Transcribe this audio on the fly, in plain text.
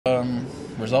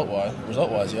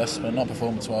Result-wise, yes, but not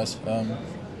performance-wise.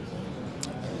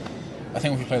 I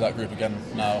think if we play that group again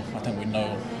now, I think we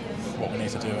know what we need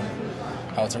to do and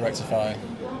how to rectify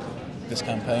this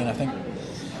campaign. I think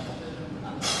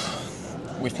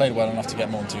we've played well enough to get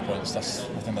more than 2 points. I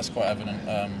think that's quite evident.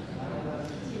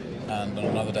 And on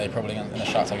another day, probably in the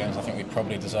Shakhtar games, I think we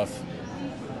probably deserve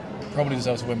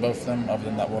to win both of them, other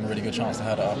than that one really good chance they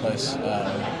had at our place.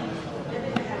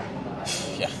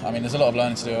 Yeah, I mean, there's a lot of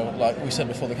learning to do. Like we said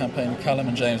before the campaign, Callum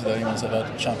and James are the only ones that have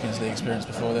had Champions League experience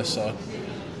before this, so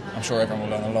I'm sure everyone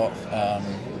will learn a lot.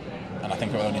 And I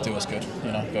think it will only do us good,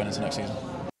 going into next season.